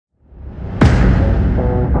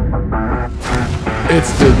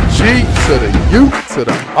It's the G to the U to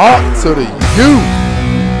the R to the U.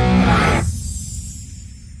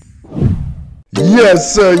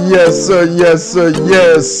 Yes, sir, yes, sir, yes, sir,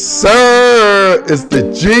 yes, sir. It's the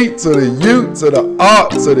G to the U to the R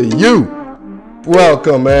to the U.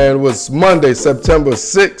 Welcome, man. It was Monday, September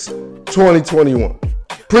 6th, 2021.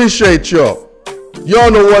 Appreciate y'all. Y'all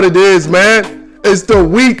know what it is, man. It's the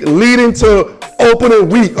week leading to opening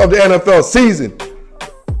week of the NFL season.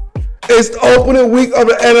 It's the opening week of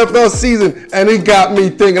the NFL season, and it got me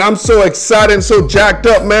thinking. I'm so excited and so jacked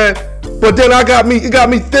up, man. But then it got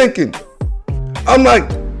me thinking. I'm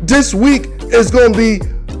like, this week is going to be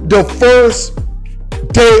the first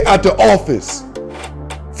day at the office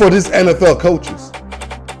for this NFL coaches.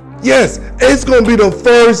 Yes, it's going to be the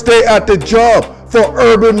first day at the job for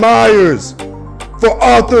Urban Myers, for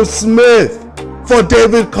Arthur Smith, for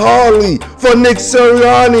David Carley, for Nick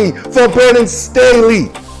Sirianni, for Brandon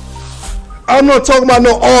Staley. I'm not talking about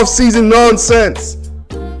no off-season nonsense.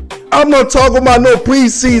 I'm not talking about no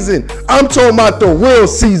preseason. I'm talking about the real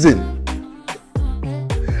season.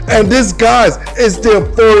 And this, guys, is their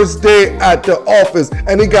first day at the office.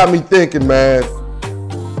 And it got me thinking, man.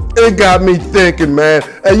 It got me thinking, man.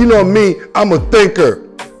 And you know me, I'm a thinker.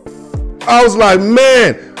 I was like,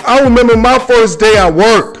 man, I remember my first day at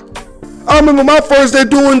work. I remember my first day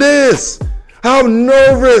doing this. How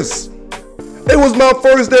nervous. It was my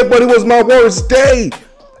first day, but it was my worst day.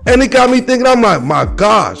 And it got me thinking, I'm like, my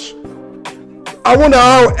gosh. I wonder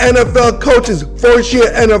how NFL coaches, first year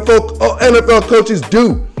NFL coaches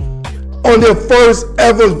do on their first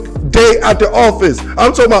ever day at the office.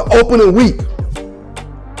 I'm talking about opening week.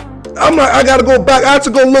 I'm like, I gotta go back. I have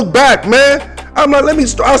to go look back, man. I'm like,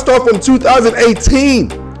 I'll start from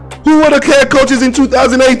 2018. Who were the head coaches in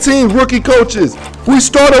 2018? Rookie coaches. We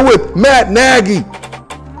started with Matt Nagy,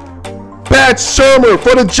 Pat Shermer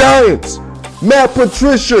for the Giants, Matt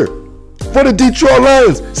Patricia for the Detroit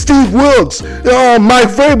Lions, Steve Wilkes, Mike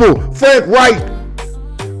Vrabel, Frank Wright.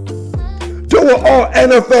 They were all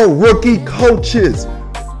NFL rookie coaches.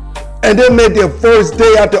 And they made their first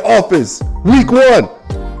day at the office. Week 1,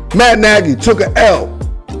 Matt Nagy took an L.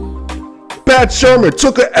 Pat Shermer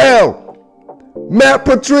took an L. Matt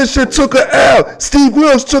Patricia took an L. Steve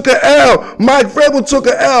Wilkes took an L. Mike Vrabel took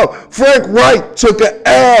an L. Frank Wright took an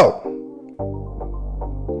L.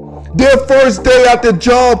 Their first day at the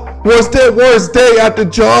job was their worst day at the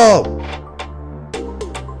job.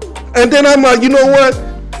 And then I'm like, you know what?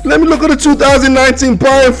 Let me look at the 2019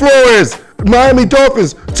 Brian Flores, Miami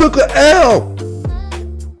Dolphins, took an L.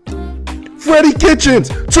 Freddie Kitchens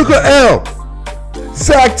took an L.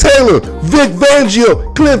 Zach Taylor, Vic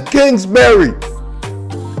Fangio, Cliff Kingsbury.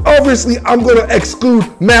 Obviously, I'm going to exclude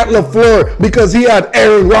Matt LaFleur because he had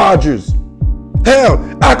Aaron Rodgers. Hell,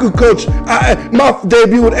 I could coach my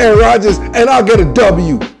debut with Aaron Rodgers and I'll get a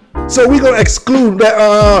W. So we're going to exclude that,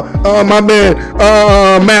 my man,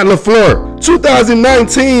 Matt LaFleur.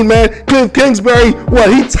 2019, man, Cliff Kingsbury,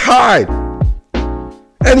 he tied.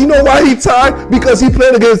 And you know why he tied? Because he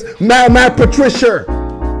played against Matt Patricia.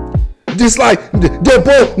 Just like, they're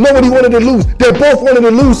both, nobody wanted to lose. They both wanted to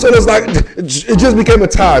lose, so it's like, it just became a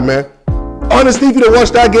tie, man. Honestly, if you didn't watch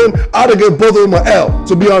that game, I'd have given both of them an L,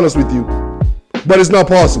 to be honest with you. But it's not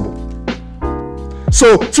possible.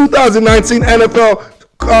 So 2019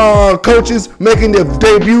 NFL coaches making their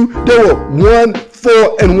debut, they were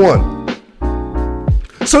 1-4-1.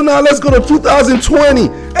 So now let's go to 2020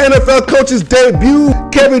 NFL coaches debut.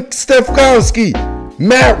 Kevin Stefanski,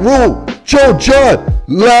 Matt Rule, Joe Judd,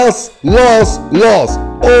 lost,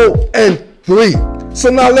 0-3. So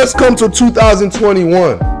now let's come to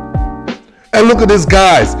 2021 and look at these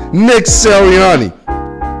guys. Nick Sirianni,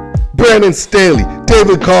 Brandon Staley,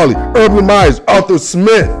 David Carley, Urban Myers, Arthur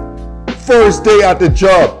Smith. First day at the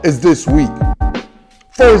job is this week.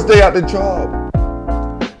 First day at the job.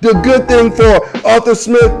 The good thing for Arthur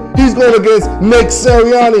Smith, he's going against Nick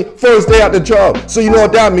Sirianni, first day at the job. So you know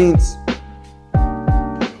what that means.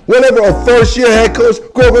 Whenever a first-year head coach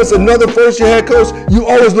goes against another first-year head coach, you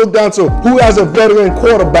always look down to who has a veteran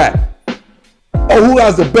quarterback or who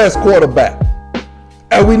has the best quarterback.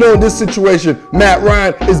 And we know in this situation, Matt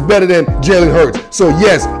Ryan is better than Jalen Hurts. So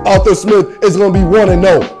yes, Arthur Smith is going to be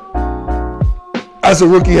 1-0 as a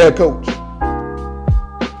rookie head coach.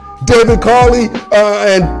 David Carley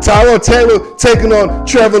and Tyrod Taylor taking on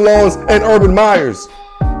Trevor Lawrence and Urban Myers.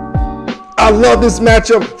 I love this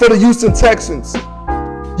matchup for the Houston Texans.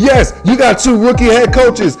 Yes, you got two rookie head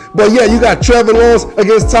coaches, but yeah, you got Trevor Lawrence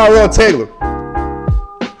against Tyrod Taylor.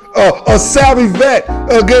 A savvy vet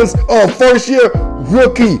against a first-year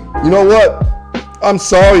rookie. You know what? I'm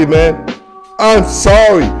sorry, man. I'm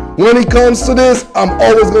sorry. When it comes to this, I'm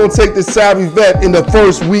always going to take the savvy vet in the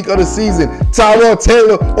first week of the season. Tyrell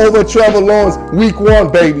Taylor over Trevor Lawrence, week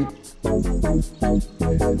 1, baby.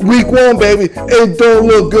 Week 1, baby. It don't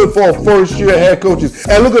look good for a first-year head coaches.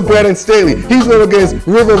 And look at Brandon Staley. He's going against He's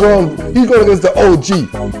going against the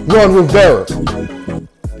OG, Ron Rivera,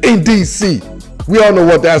 in DC. We all know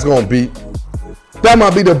what that's going to be. That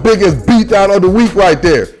might be the biggest beatdown of the week right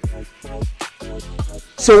there.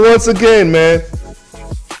 So once again, man,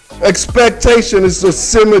 expectation is to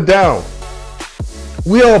simmer down.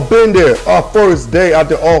 We all been there our first day at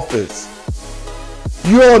the office.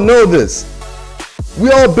 You all know this.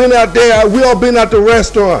 We all been out there. We all been at the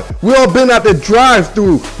restaurant. We all been at the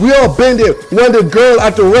drive-thru. We all been there when the girl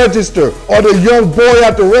at the register or the young boy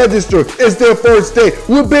at the register is their first day.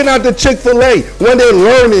 We've been at the Chick-fil-A when they're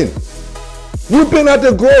learning. We've been at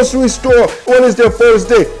the grocery store when it's their first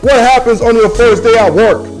day. What happens on your first day at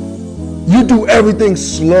work? You do everything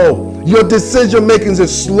slow. Your decision making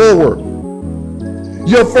is slower.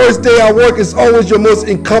 Your first day at work is always your most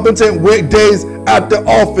incompetent days at the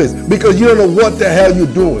office because you don't know what the hell you're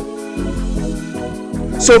doing.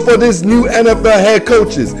 So for these new NFL head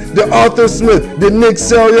coaches, the Arthur Smith, the Nick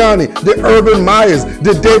Sirianni, the Urban Myers,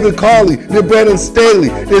 the David Carley, the Brandon Staley,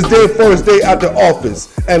 it's their first day at the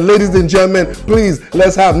office. And ladies and gentlemen, please,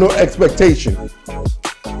 let's have no expectation.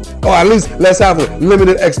 Or at least let's have a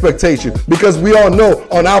limited expectation because we all know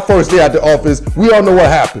on our first day at the office, we all know what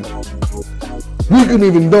happened. We couldn't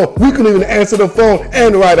even answer the phone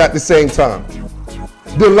and write at the same time.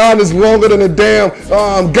 The line is longer than a damn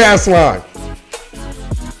gas line.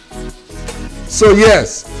 So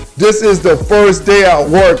yes, this is the first day at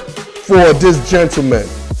work for this gentleman.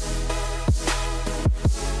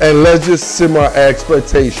 And let's just simmer our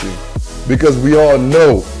expectation because we all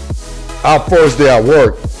know our first day at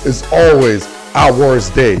work is always our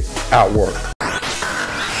worst day at work.